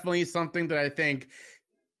definitely something that I think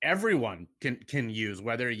everyone can use,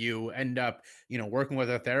 whether you end up, working with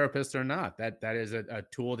a therapist or not. That is a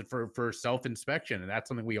tool for self-inspection, and that's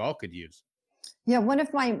something we all could use. Yeah, one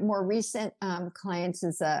of my more recent clients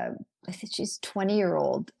is I think she's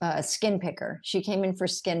 20-year-old skin picker. She came in for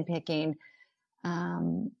skin picking,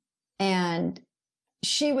 and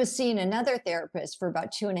she was seeing another therapist for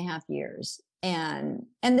about 2.5 years. And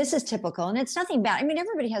this is typical, and it's nothing bad. I mean,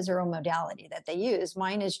 everybody has their own modality that they use.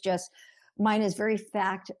 Mine is very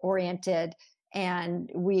fact oriented. And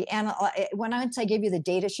once I give you the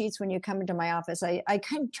data sheets, when you come into my office, I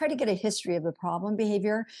kind of try to get a history of the problem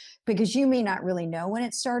behavior, because you may not really know when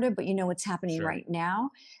it started, but you know what's happening Sure. right now.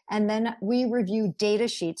 And then we review data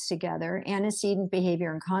sheets together, antecedent,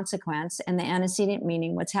 behavior, and consequence. And the antecedent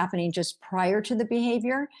meaning what's happening just prior to the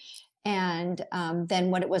behavior, and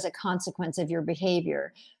then what it was a consequence of your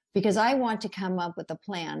behavior. Because I want to come up with a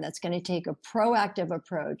plan that's going to take a proactive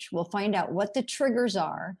approach. We'll find out what the triggers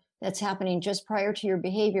are that's happening just prior to your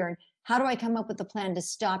behavior, and how do I come up with a plan to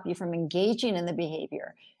stop you from engaging in the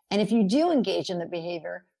behavior? And if you do engage in the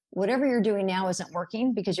behavior, whatever you're doing now isn't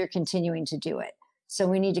working because you're continuing to do it. So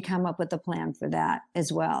we need to come up with a plan for that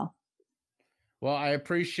as well. Well, I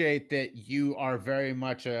appreciate that you are very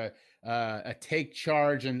much a take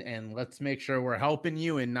charge and let's make sure we're helping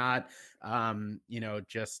you and not,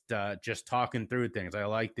 just talking through things. I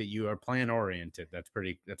like that you are plan oriented. That's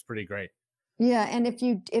pretty great. Yeah. And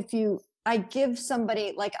I give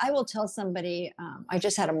somebody, like I will tell somebody, I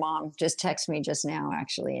just had a mom just text me just now,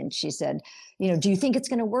 actually. And she said, do you think it's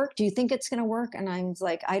going to work? Do you think it's going to work? And I was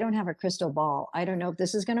like, I don't have a crystal ball. I don't know if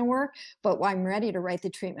this is going to work, but I'm ready to write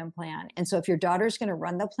the treatment plan. And so if your daughter's going to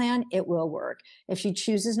run the plan, it will work. If she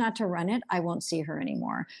chooses not to run it, I won't see her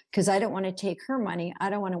anymore, because I don't want to take her money.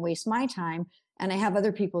 I don't want to waste my time. And I have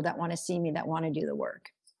other people that want to see me, that want to do the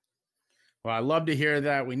work. Well, I love to hear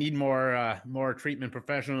that. We need more treatment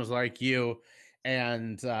professionals like you,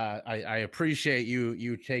 and I appreciate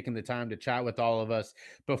you taking the time to chat with all of us.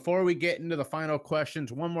 Before we get into the final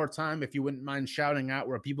questions, one more time, if you wouldn't mind shouting out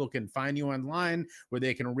where people can find you online, where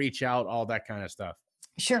they can reach out, all that kind of stuff.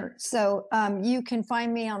 Sure. So you can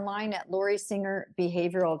find me online at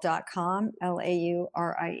lauriesingerbehavioral.com,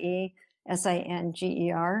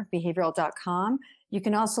 LaurieSinger, behavioral.com. You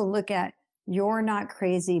can also look at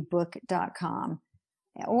you'renotcrazybook.com,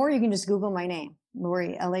 or you can just Google my name,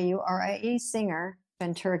 Laurie, Laurie Singer,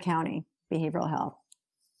 Ventura County, behavioral health.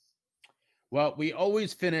 Well, we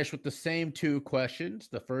always finish with the same two questions.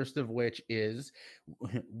 The first of which is,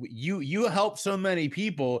 you help so many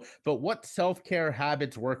people, but what self-care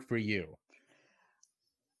habits work for you?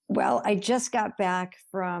 Well, I just got back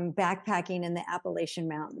from backpacking in the Appalachian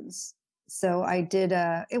Mountains. So I did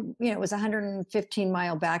it was a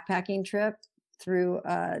 115-mile backpacking trip through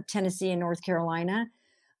Tennessee and North Carolina.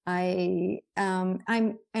 I'm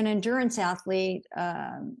an endurance athlete,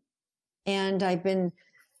 and I've been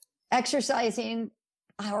exercising,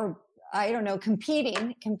 or I don't know,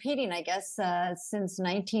 competing, I guess, since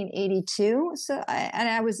 1982. So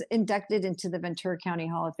I was inducted into the Ventura County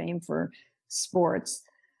Hall of Fame for sports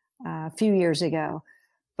a few years ago.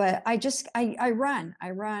 But I run,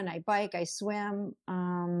 I bike, I swim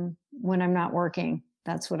when I'm not working.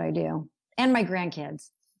 That's what I do. And my grandkids.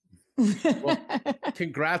 Well,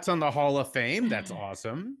 congrats on the Hall of Fame. That's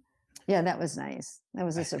awesome. Yeah, that was nice. That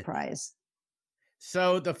was a surprise.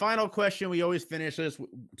 So the final question we always finish with,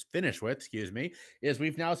 is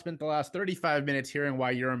we've now spent the last 35 minutes hearing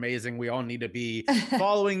why you're amazing. We all need to be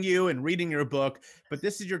following you and reading your book, but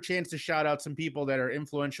this is your chance to shout out some people that are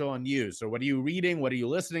influential on you. So what are you reading? What are you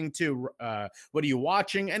listening to? What are you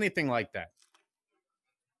watching? Anything like that?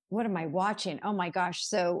 What am I watching? Oh my gosh.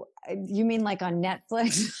 So you mean like on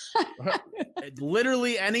Netflix?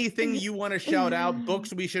 Literally anything you want to shout out,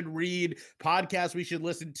 books we should read, podcasts we should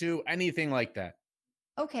listen to, anything like that.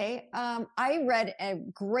 Okay. I read a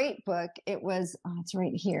great book. It was, it's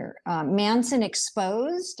right here. Manson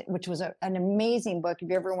Exposed, which was an amazing book. If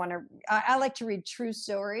you ever want to, I like to read true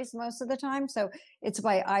stories most of the time. So it's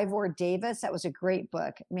by Ivor Davis. That was a great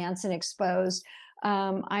book, Manson Exposed.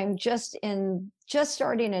 I'm just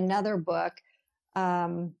starting another book,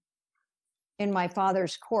 In My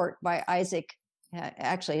Father's Court by Isaac.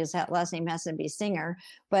 Actually, his last name has to be Singer,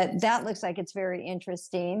 but that looks like it's very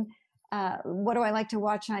interesting. What do I like to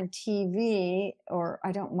watch on TV? Or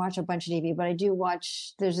I don't watch a bunch of TV, but I do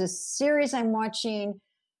watch, there's a series I'm watching.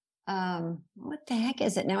 What the heck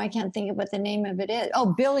is it? Now I can't think of what the name of it is.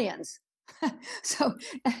 Oh, Billions. So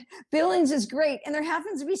Billions is great. And there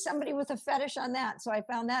happens to be somebody with a fetish on that. So I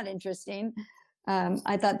found that interesting.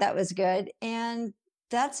 I thought that was good. And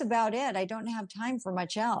that's about it. I don't have time for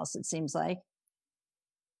much else, it seems like.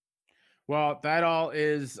 Well, that all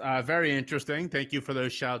is very interesting. Thank you for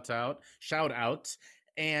those shout outs.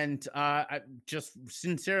 And I just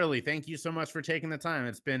sincerely, thank you so much for taking the time.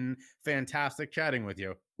 It's been fantastic chatting with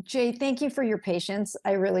you. Jay, thank you for your patience.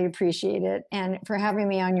 I really appreciate it. And for having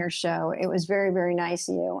me on your show. It was very, very nice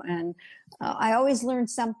of you. And I always learn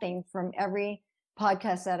something from every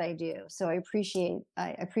podcast that I do. So I appreciate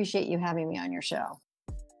you having me on your show.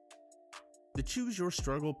 The Choose Your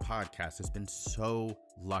Struggle podcast has been so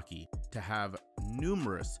lucky to have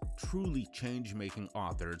numerous truly change-making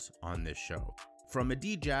authors on this show. From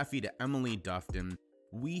Adee Jaffe to Emily Dufton,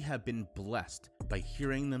 we have been blessed by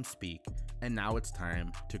hearing them speak, and now it's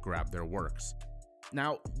time to grab their works.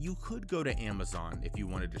 Now, you could go to Amazon if you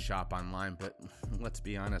wanted to shop online, but let's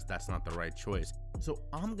be honest, that's not the right choice. So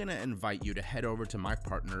I'm going to invite you to head over to my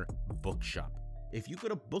partner, Bookshop. If you go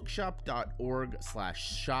to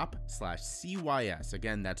bookshop.org/shop/CYS,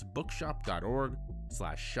 again, that's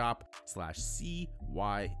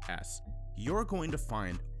bookshop.org/shop/CYS, you're going to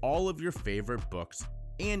find all of your favorite books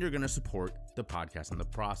and you're going to support the podcast in the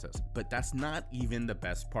process. But that's not even the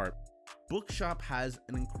best part. Bookshop has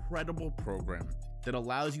an incredible program that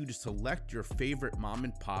allows you to select your favorite mom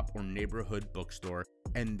and pop or neighborhood bookstore,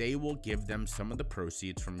 and they will give them some of the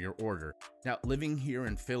proceeds from your order. Now, living here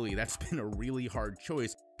in Philly, that's been a really hard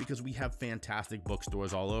choice because we have fantastic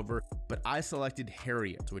bookstores all over, but I selected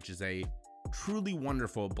Harriet, which is a truly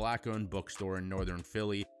wonderful Black-owned bookstore in Northern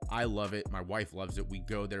Philly. I love it. My wife loves it. We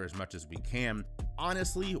go there as much as we can.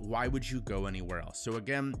 Honestly, why would you go anywhere else? So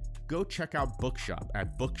again, go check out Bookshop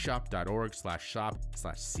at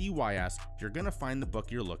bookshop.org/shop/CYS. You're going to find the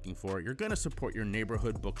book you're looking for. You're going to support your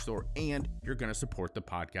neighborhood bookstore, and you're going to support the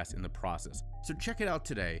podcast in the process. So check it out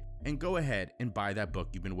today and go ahead and buy that book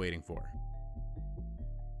you've been waiting for.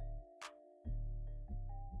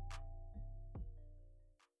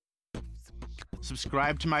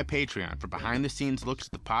 Subscribe to my Patreon for behind-the-scenes looks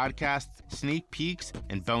at the podcast, sneak peeks,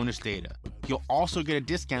 and bonus data. You'll also get a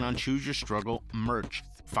discount on Choose Your Struggle merch.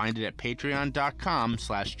 Find it at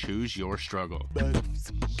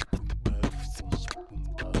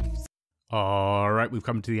patreon.com/chooseyourstruggle. All right, we've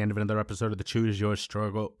come to the end of another episode of the Choose Your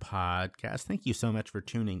Struggle podcast. Thank you so much for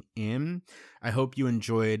tuning in. I hope you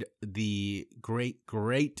enjoyed the great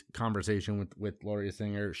conversation with Laurie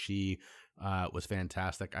Singer. She was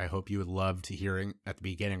fantastic. I hope you loved hearing at the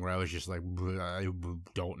beginning where I was just like, I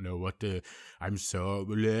don't know what to, I'm so,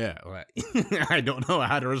 I don't know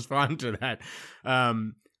how to respond to that.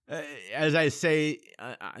 As I say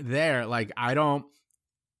there, like, I don't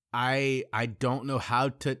know how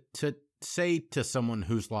to say to someone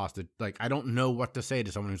who's lost it. Like, I don't know what to say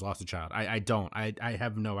to someone who's lost a child. I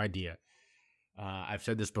have no idea. I've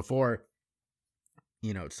said this before.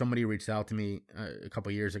 You know, somebody reached out to me a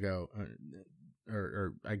couple years ago,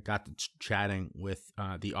 or I got to chatting with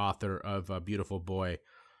the author of A Beautiful Boy,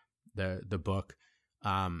 the book.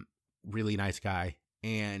 Really nice guy.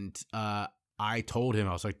 And I told him,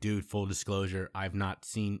 I was like, dude, full disclosure, I've not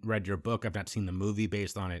read your book. I've not seen the movie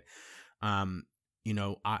based on it.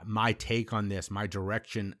 My take on this, my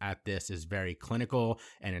direction at this is very clinical,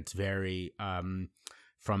 and it's very from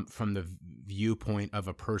the viewpoint of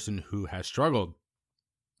a person who has struggled.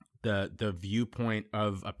 The viewpoint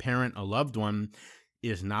of a parent, a loved one,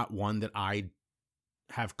 is not one that I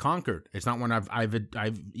have conquered. It's not one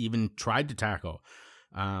I've even tried to tackle.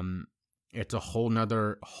 It's a whole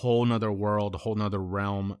nother world, a whole nother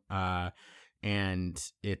realm. And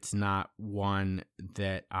it's not one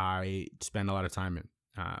that I spend a lot of time in,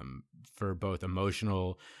 for both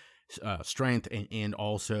emotional strength and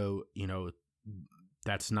also,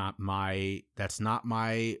 that's not my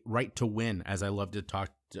right to win. As I love to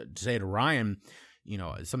say to Ryan,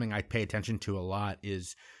 something I pay attention to a lot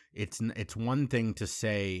is it's one thing to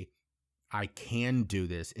say I can do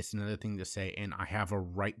this. It's another thing to say, and I have a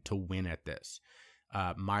right to win at this.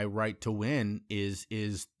 My right to win is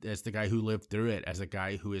as the guy who lived through it, as a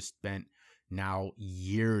guy who has spent now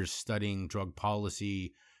years studying drug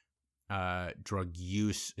policy, drug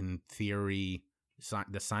use in theory,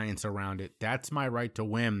 the science around it. That's my right to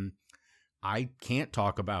win. I can't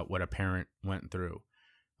talk about what a parent went through.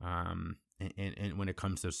 And when it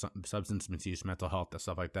comes to substance misuse, mental health, and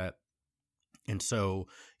stuff like that. And so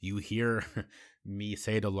you hear me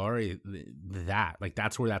say to Laurie that, like,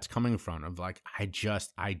 that's where that's coming from. Of like, I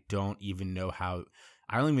don't even know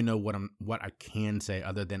what I can say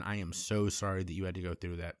other than I am so sorry that you had to go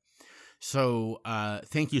through that. So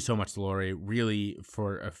thank you so much, Laurie, really,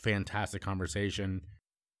 for a fantastic conversation.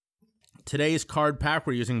 Today's card pack,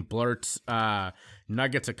 we're using Blurt's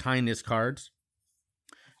Nuggets of Kindness cards.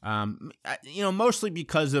 Mostly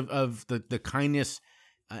because of the kindness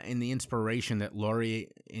and the inspiration that Laurie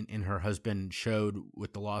and her husband showed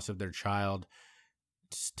with the loss of their child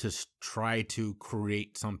to try to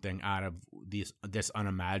create something out of this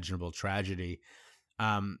unimaginable tragedy.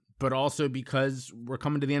 But also because we're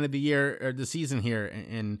coming to the end of the year, or the season here,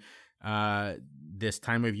 and this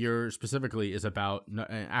time of year specifically is about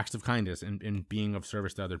acts of kindness and being of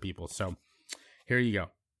service to other people. So here you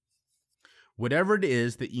go. Whatever it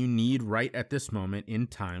is that you need right at this moment in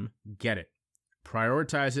time, get it.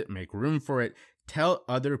 Prioritize it, make room for it, tell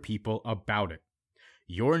other people about it.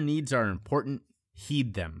 Your needs are important,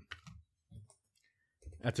 heed them.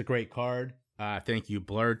 That's a great card. Thank you,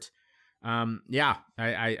 Blurt. I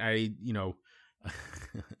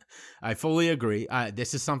fully agree.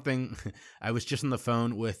 This is something I was just on the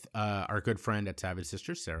phone with our good friend at Savage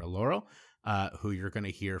Sisters, Sarah Laurel, who you're going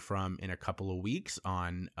to hear from in a couple of weeks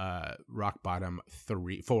on Rock Bottom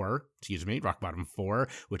 4,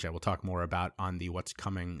 which I will talk more about on the What's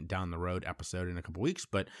Coming Down the Road episode in a couple of weeks,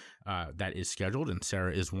 but that is scheduled, and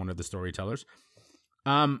Sarah is one of the storytellers.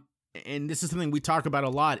 And this is something we talk about a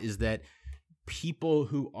lot, is that people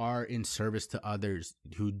who are in service to others,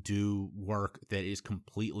 who do work that is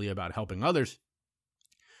completely about helping others,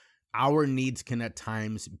 our needs can at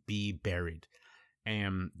times be buried.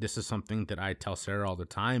 And this is something that I tell Sarah all the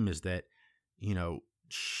time, is that,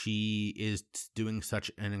 she is doing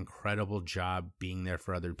such an incredible job being there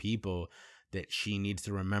for other people that she needs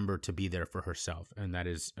to remember to be there for herself. And that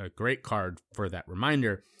is a great card for that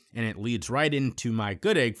reminder. And it leads right into my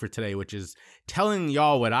good egg for today, which is telling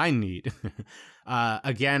y'all what I need.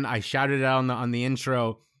 Again, I shouted it out on the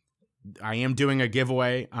intro. I am doing a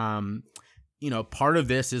giveaway. Part of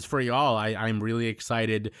this is for y'all. I'm really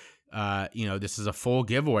excited. This is a full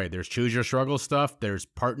giveaway. There's Choose Your Struggle stuff. There's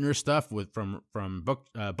partner stuff from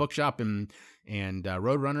Bookshop and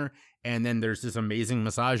Roadrunner. And then there's this amazing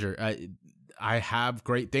massager. I have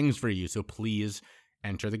great things for you. So please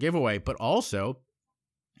enter the giveaway. But also,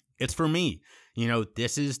 it's for me.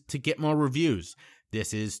 This is to get more reviews.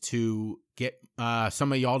 This is to get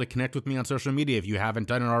some of y'all to connect with me on social media if you haven't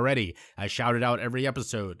done it already. I shout it out every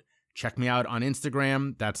episode. Check me out on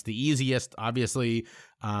Instagram. That's the easiest, obviously.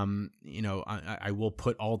 I will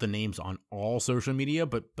put all the names on all social media,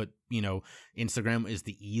 but Instagram is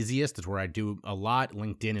the easiest. It's where I do a lot.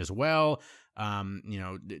 LinkedIn as well.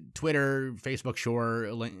 Twitter, Facebook, sure.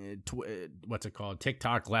 What's it called?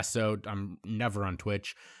 TikTok, less so. I'm never on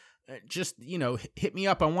Twitch. Just, hit me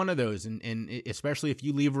up on one of those. And especially if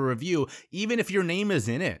you leave a review, even if your name is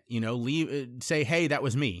in it, say, hey, that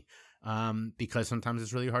was me. Because sometimes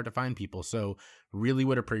it's really hard to find people. So really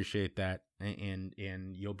would appreciate that.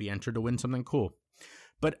 And you'll be entered to win something cool.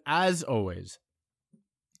 But as always,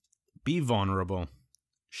 be vulnerable,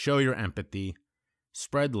 show your empathy,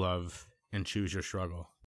 spread love, and choose your struggle.